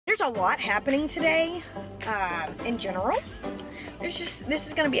There's a lot happening today, in general. This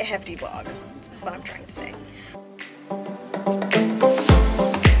is gonna be a hefty vlog, that's what I'm trying to say.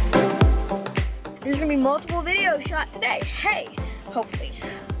 There's gonna be multiple videos shot today. Hey, hopefully.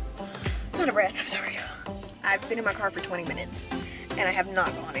 I'm out of breath, I'm sorry. I've been in my car for 20 minutes and I have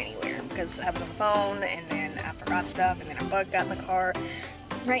not gone anywhere because I was on the phone and then I forgot stuff and then I bugged out in the car.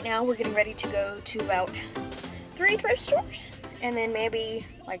 Right now we're getting ready to go to about 3 thrift stores and then maybe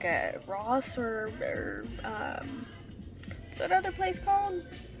like a Ross or what's that other place called?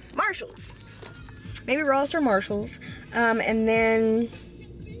 Marshall's. Maybe Ross or Marshall's. And then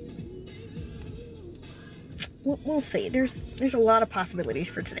we'll see. There's a lot of possibilities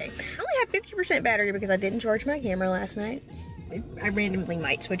for today. I only have 50% battery because I didn't charge my camera last night. I randomly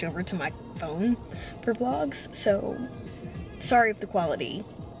might switch over to my phone for vlogs, so sorry if the quality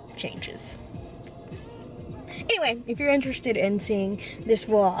changes. Anyway, if you're interested in seeing this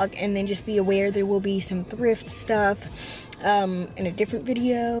vlog, and then just be aware there will be some thrift stuff in a different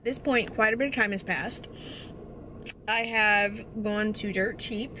video. At this point, quite a bit of time has passed. I have gone to Dirt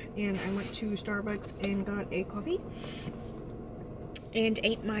Cheap, and I went to Starbucks and got a coffee. And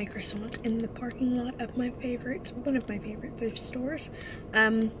ate my croissant in the parking lot of one of my favorite thrift stores.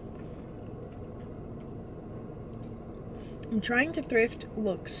 I'm trying to thrift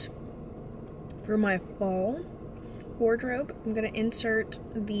looks for my fall wardrobe. I'm gonna insert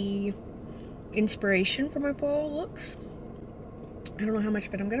the inspiration for my fall looks. I don't know how much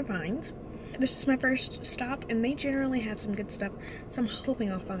of it I'm gonna find. This is my first stop and they generally have some good stuff, so I'm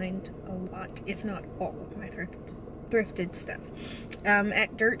hoping I'll find a lot, if not all, of my thrifted stuff.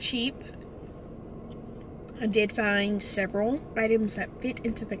 At Dirt Cheap, I did find several items that fit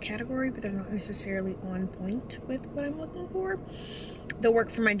into the category, but they're not necessarily on point with what I'm looking for. They'll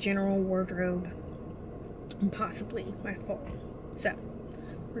work for my general wardrobe and possibly my fall. So,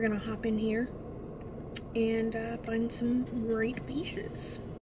 we're gonna hop in here and find some great pieces.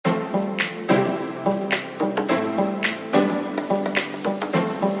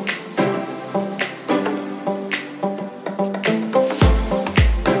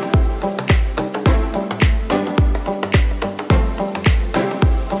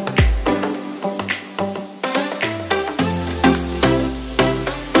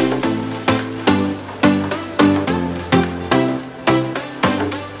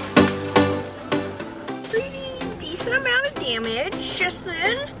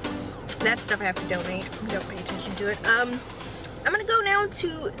 That stuff I have to donate. Don't pay attention to it. I'm gonna go now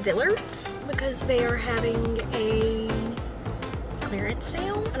to Dillard's because they are having a clearance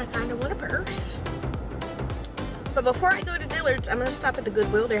sale and I kind of want a purse. But before I go to Dillard's, I'm gonna stop at the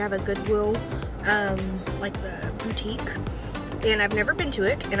Goodwill. They have a Goodwill, like the boutique, and I've never been to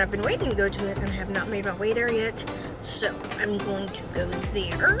it, and I've been waiting to go to it, and I have not made my way there yet. So I'm going to go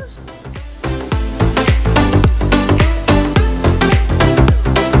there.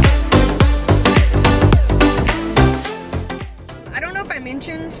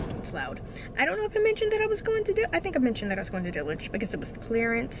 It's loud. I don't know if I mentioned that I was going to I think I mentioned that I was going to Dillard's because it was the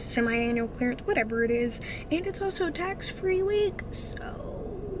clearance, semi-annual clearance, whatever it is, and it's also a tax-free week,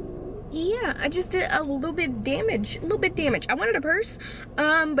 so yeah, I just did a little bit damage. I wanted a purse,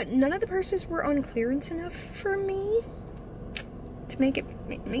 but none of the purses were on clearance enough for me to make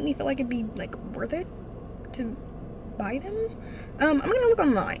me feel like it'd be like worth it to buy them. I'm gonna look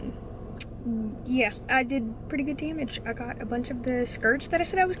online. Yeah, I did pretty good damage. I got a bunch of the skirts that I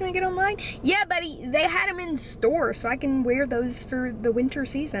said I was going to get online. Yeah, buddy, they had them in store, so I can wear those for the winter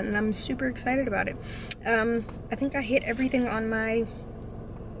season, and I'm super excited about it. I think I hit everything on my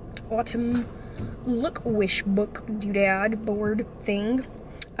autumn look wish book doodad board thing.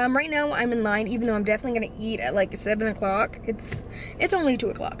 Right now I'm in line, even though I'm definitely going to eat at like 7 o'clock. It's only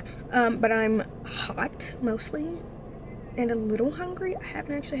 2 o'clock, but I'm hot mostly. And a little hungry. I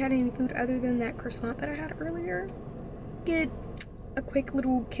haven't actually had any food other than that croissant that I had earlier. Get a quick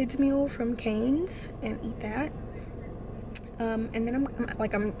little kids meal from Cane's and eat that. And then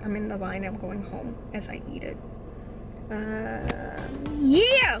I'm in the line. I'm going home as I eat it.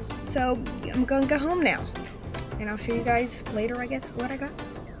 Yeah. So I'm gonna go home now, and I'll show you guys later, I guess, what I got.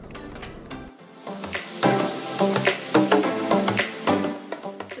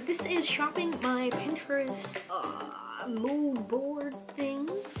 So this is shopping my Pinterest mood board thing.